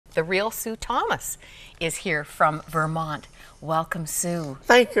The real Sue Thomas is here from Vermont. Welcome, Sue.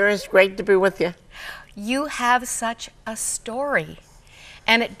 Thank you. It's great to be with you. You have such a story,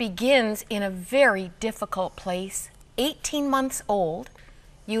 and it begins in a very difficult place. 18 months old,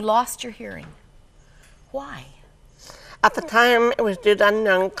 you lost your hearing. Why? At the time, it was due to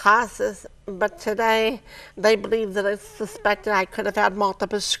unknown causes, but today they believe that it's suspected I could have had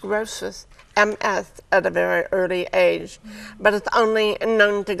multiple sclerosis, MS, at a very early age, but it's only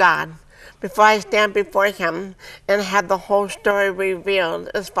known to God. Before I stand before Him and have the whole story revealed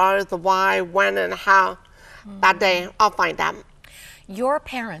as far as the why, when, and how, that day I'll find out. Your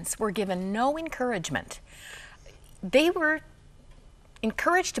parents were given no encouragement. They were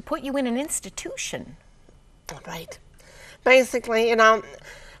encouraged to put you in an institution. Right. Basically,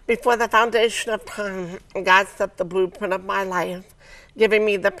 before the foundation of time, God set the blueprint of my life, giving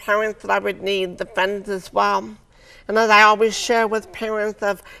me the parents that I would need, the friends as well. And as I always share with parents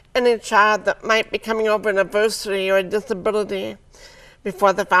of any child that might be coming over an adversity or a disability,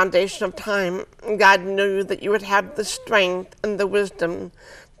 before the foundation of time, God knew that you would have the strength and the wisdom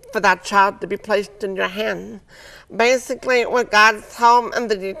for that child to be placed in your hand. Basically, with God's help and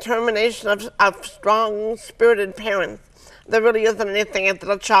the determination of strong, spirited parents, there really isn't anything that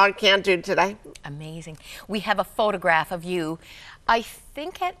a child can't do today. Amazing. We have a photograph of you, I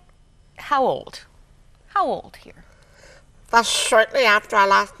think at how old? How old here? That's shortly after I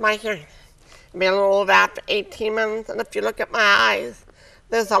lost my hearing. Maybe a little over after 18 months, and if you look at my eyes,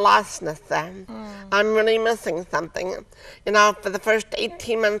 there's a lostness there. I'm really missing something. For the first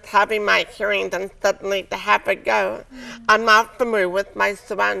 18 months having my hearing, then suddenly to have it go, I'm not familiar with my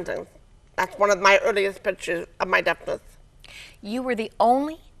surroundings. That's one of my earliest pictures of my deafness. You were the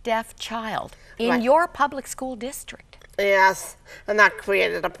only deaf child in your public school district. Yes, and that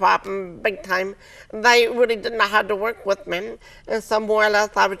created a problem big time. They really didn't know how to work with me, and so more or less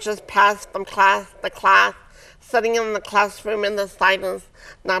I would just pass from class to class, sitting in the classroom in the silence,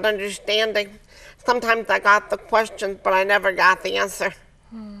 not understanding. Sometimes I got the questions, but I never got the answer.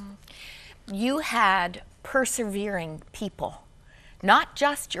 You had persevering people, not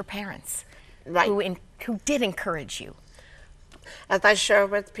just your parents, who did encourage you. As I share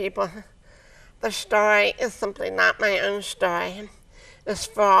with people, the story is simply not my own story. It's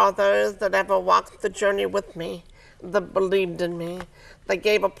for all those that ever walked the journey with me, that believed in me, that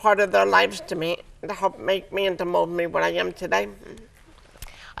gave a part of their lives to me to help make me and to mold me what I am today.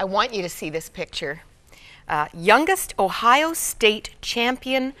 I want you to see this picture. Youngest Ohio State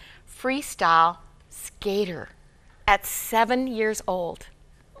champion freestyle skater at 7 years old.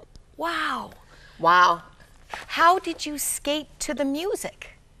 Wow. Wow. How did you skate to the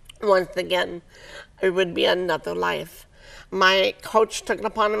music? Once again, it would be another life. My coach took it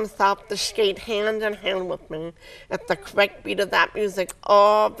upon himself to skate hand in hand with me at the correct beat of that music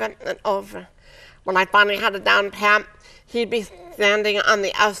over and over. When I finally had it down pat, he'd be standing on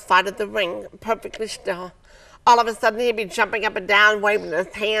the outside of the ring, perfectly still. All of a sudden, he'd be jumping up and down, waving his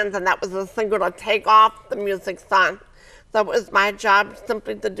hands, and that was a signal to take off. The music's on. So it was my job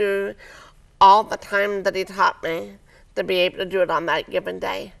simply to do all the time that he taught me, to be able to do it on that given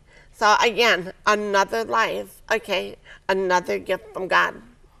day. So again, another life, another gift from God.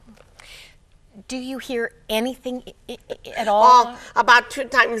 Do you hear anything at all? Well, about 2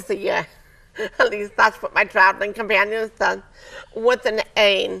 times a year. At least that's what my traveling companion said. With an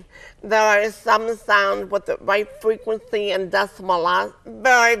aid, there is some sound with the right frequency and decimal loss.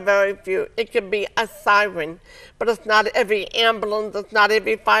 Very, very few. It could be a siren, but it's not every ambulance, it's not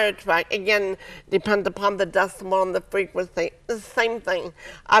every fire truck. Again, depends upon the decimal and the frequency. The same thing.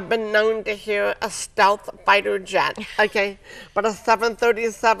 I've been known to hear a stealth fighter jet, but a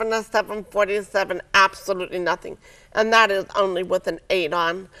 737, a 747, absolutely nothing. And that is only with an aid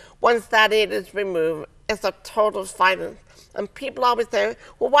on. Once that aid is removed, it's a total silence. And people always say,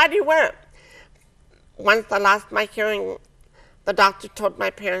 well, why do you wear it? Once I lost my hearing, the doctor told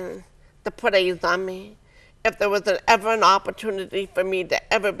my parents to put aids on me. If there was ever an opportunity for me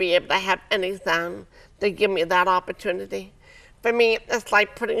to ever be able to have any sound, they give me that opportunity. For me, it's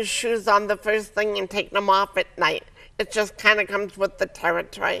like putting shoes on the first thing and taking them off at night. It just kind of comes with the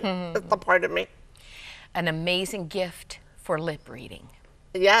territory. It's a part of me. An amazing gift for lip reading.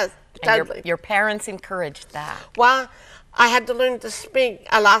 Yes, totally. And your parents encouraged that. Well, I had to learn to speak.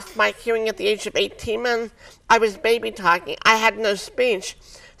 I lost my hearing at the age of 18 months. I was baby talking. I had no speech.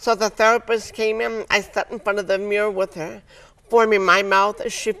 So the therapist came in. I sat in front of the mirror with her, forming my mouth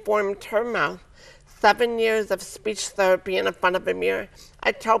as she formed her mouth. 7 years of speech therapy in front of a mirror.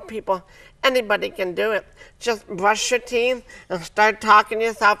 I tell people, anybody can do it. Just brush your teeth and start talking to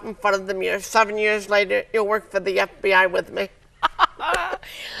yourself in front of the mirror. 7 years later, you'll work for the FBI with me.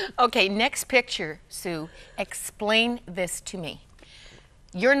 Okay, next picture, Sue. Explain this to me.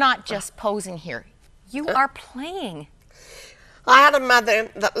 You're not just posing here. You are playing. I had a mother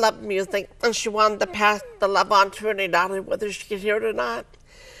that loved music, and she wanted to pass the love on to her daughter, whether she could hear it or not.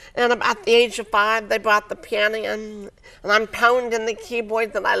 And at the age of 5, they brought the piano in, and I'm pounding the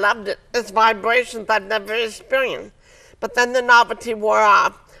keyboards, and I loved it. It's vibrations I've never experienced. But then the novelty wore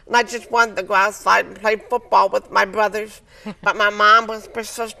off, and I just wanted to go outside and play football with my brothers. But my mom was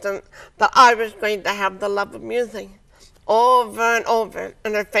persistent that I was going to have the love of music. Over and over,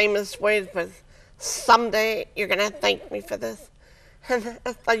 and her famous words was, "Someday you're going to thank me for this." And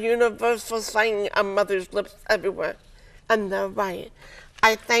it's the universal saying on mother's lips everywhere. And they're right.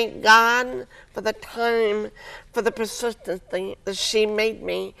 I thank God for the time, for the persistency that she made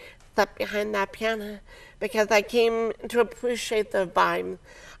me step behind that piano, because I came to appreciate the vibe.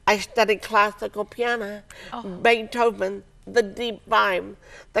 I studied classical piano, Beethoven, the deep vibe,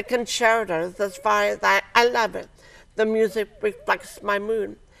 the concertos, as far as I love it. The music reflects my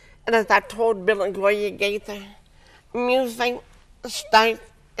mood. And as I told Bill and Gloria Gaither, music starts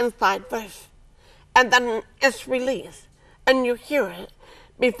inside first, and then it's released, and you hear it.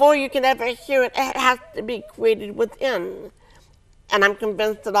 Before you can ever hear it, it has to be created within. And I'm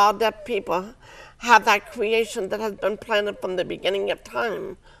convinced that all deaf people have that creation that has been planted from the beginning of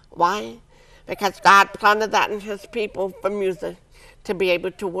time. Why? Because God planted that in his people for music, to be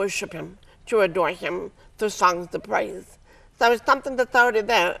able to worship him, to adore him through songs of praise. So it's something that's already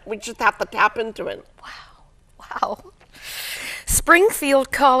there. We just have to tap into it. Wow. Wow.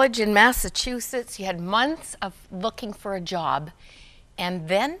 Springfield College in Massachusetts, you had months of looking for a job, and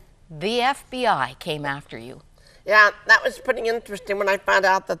then the FBI came after you. Yeah, that was pretty interesting when I found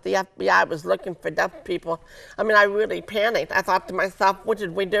out that the FBI was looking for deaf people. I mean, I really panicked. I thought to myself, what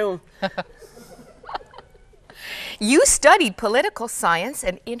did we do? You studied political science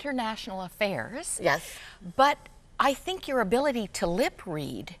and international affairs. Yes. But I think your ability to lip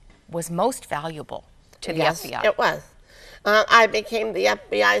read was most valuable to the FBI. Yes, it was. I became the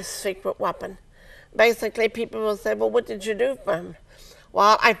FBI's secret weapon. Basically, people will say, well, what did you do for him?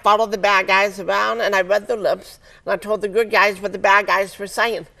 Well, I followed the bad guys around, and I read their lips, and I told the good guys what the bad guys were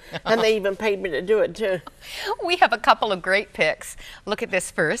saying. And they even paid me to do it, too. We have a couple of great pics. Look at this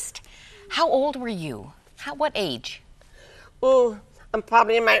first. How old were you? What age? Ooh, I'm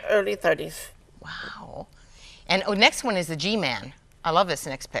probably in my early 30s. Wow. And next one is the G-Man. I love this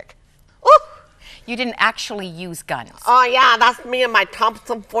next pic. Ooh! You didn't actually use guns. Oh, yeah, that's me and my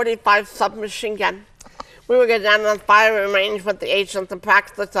Thompson 45 submachine gun. We would go down on the firing range with the agents and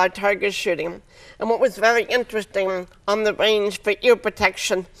practice our target shooting. And what was very interesting on the range for ear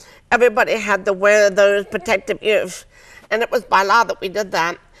protection, everybody had to wear those protective ears. And it was by law that we did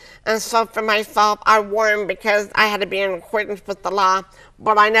that. And so for myself, I wore them because I had to be in accordance with the law,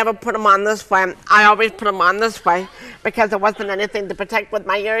 but I never put them on this way. I always put them on this way because there wasn't anything to protect with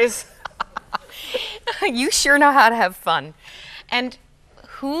my ears. You sure know how to have fun. And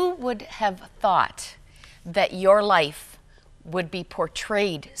who would have thought that your life would be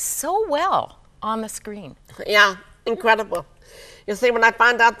portrayed so well on the screen? Yeah, incredible. You see, when I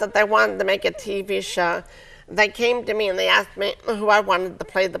found out that they wanted to make a TV show, they came to me and they asked me who I wanted to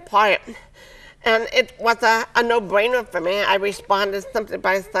play the part. And it was a no-brainer for me. I responded simply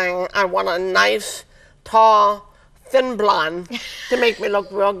by saying, I want a nice, tall, thin blonde to make me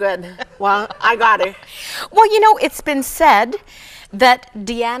look real good. Well, I got her. Well, you know, it's been said that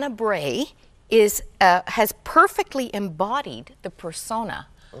Deanna Bray has perfectly embodied the persona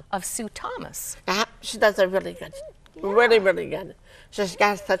of Sue Thomas. She does it really good. Yeah. Really, really good. She's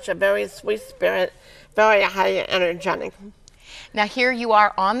got such a very sweet spirit, very high energetic. Now here you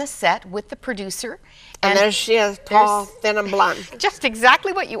are on the set with the producer. And there she is, tall, thin, and blonde. Just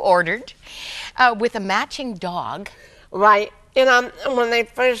exactly what you ordered, with a matching dog. Right. You know, when they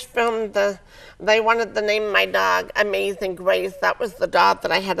first filmed, they wanted to name my dog Amazing Grace. That was the dog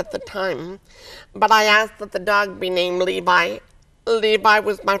that I had at the time. But I asked that the dog be named Levi. Levi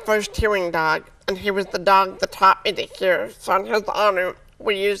was my first hearing dog, and he was the dog that taught me to hear. So in his honor,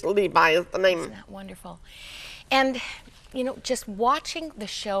 we used Levi as the name. Isn't that wonderful? And, you know, just watching the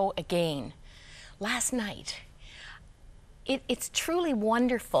show again last night, it's truly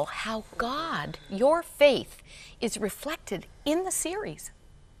wonderful how God, your faith, is reflected in the series.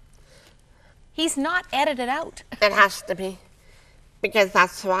 He's not edited out. It has to be, because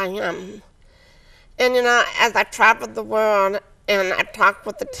that's who I am. And, you know, as I've traveled the world and I've talked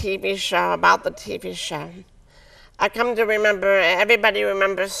with the TV show about the TV show, I come to remember, everybody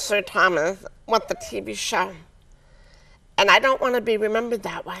remembers Sue Thomas with the TV show. And I don't want to be remembered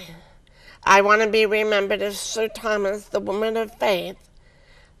that way. I want to be remembered as Sue Thomas, the woman of faith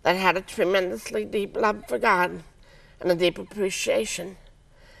that had a tremendously deep love for God and a deep appreciation.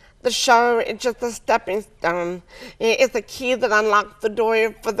 The show is just a stepping stone. It's a key that unlocks the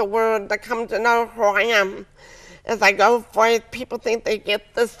door for the world to come to know who I am. As I go forth, people think they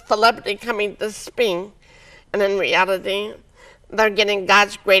get this celebrity coming to speak, and in reality, they're getting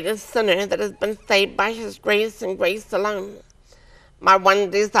God's greatest sinner that has been saved by His grace and grace alone. My one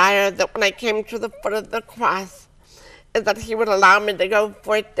desire that when I came to the foot of the cross is that He would allow me to go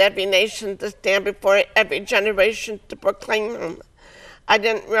forth to every nation, to stand before every generation to proclaim Him. I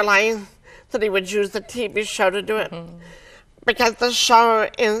didn't realize that He would use a TV show to do it. Because the show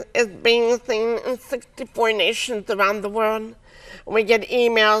is being seen in 64 nations around the world. We get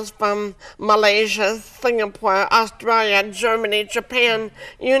emails from Malaysia, Singapore, Australia, Germany, Japan,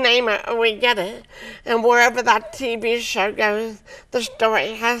 you name it, we get it. And wherever that TV show goes, the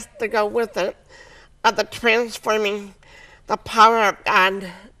story has to go with it of the transforming, the power of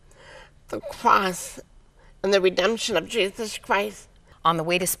God, the cross, and the redemption of Jesus Christ. On the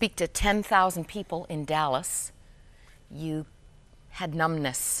way to speak to 10,000 people in Dallas, you had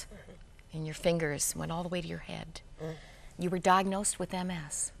numbness in your fingers, went all the way to your head. You were diagnosed with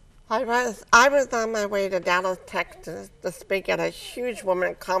MS. I was on my way to Dallas, Texas to speak at a huge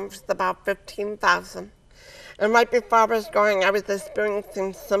women's conference, about 15,000. And right before I was going, I was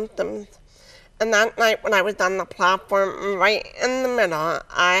experiencing symptoms. And that night when I was on the platform, right in the middle,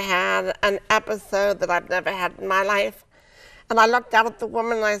 I had an episode that I've never had in my life. And I looked out at the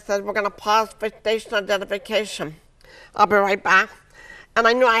woman and I said, we're going to pause for station identification. I'll be right back. And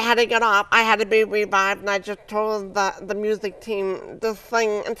I knew I had to get off. I had to be revived. And I just told the music team to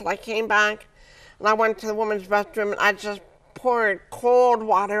sing until I came back. And I went to the women's restroom and I just poured cold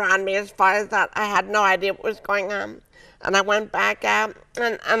water on me as far as that. I had no idea what was going on. And I went back out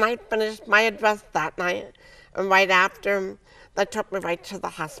and I finished my address that night. And right after, they took me right to the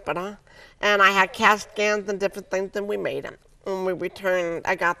hospital. And I had CAT scans and different things, and we made them. When we returned,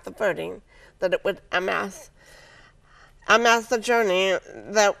 I got the verdict that it was MS. MS, a journey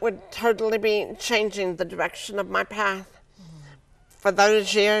that would totally be changing the direction of my path. For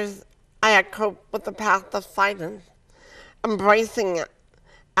those years, I had coped with the path of silence, embracing it.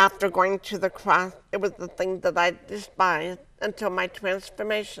 After going to the cross, it was the thing that I despised until my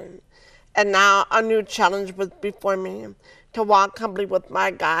transformation. And now a new challenge was before me, to walk humbly with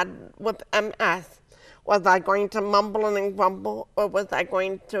my God with MS. Was I going to mumble and grumble, or was I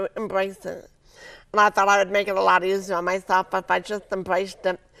going to embrace it? And I thought I would make it a lot easier on myself if I just embraced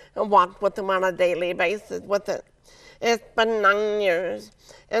it and walked with Him on a daily basis with it. It's been 9 years,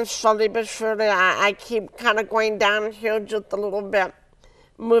 and slowly but surely I keep kind of going downhill just a little bit,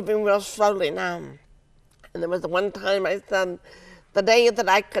 moving real slowly now. And there was one time I said, the day that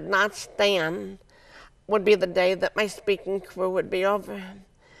I could not stand would be the day that my speaking career would be over.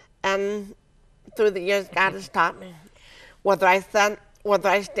 And through the years, God has taught me, whether I sit, whether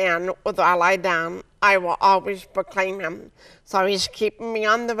I stand, whether I lie down, I will always proclaim Him. So He's keeping me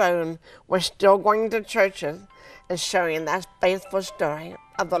on the road. We're still going to churches and sharing that faithful story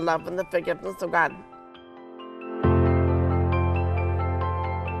of the love and the forgiveness of God.